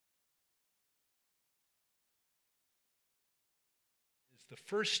the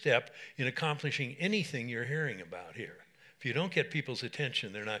first step in accomplishing anything you're hearing about here. If you don't get people's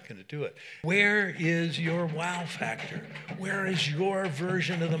attention, they're not going to do it. Where is your wow factor? Where is your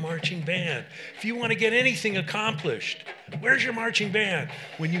version of the marching band? If you want to get anything accomplished, where's your marching band?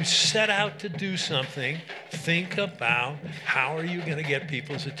 When you set out to do something, think about how are you going to get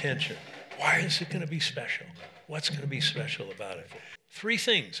people's attention? Why is it going to be special? What's going to be special about it? 3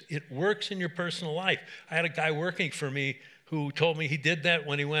 things. It works in your personal life. I had a guy working for me who told me he did that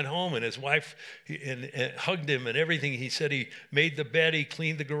when he went home, and his wife hugged him and everything. He said he made the bed, he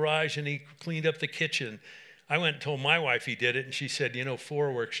cleaned the garage, and he cleaned up the kitchen. I went and told my wife he did it, and she said, you know,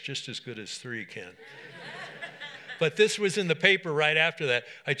 4 works just as good as 3 can. But this was in the paper right after that.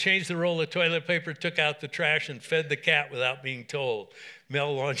 I changed the roll of toilet paper, took out the trash, and fed the cat without being told.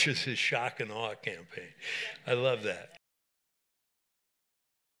 Mel launches his shock and awe campaign. I love that.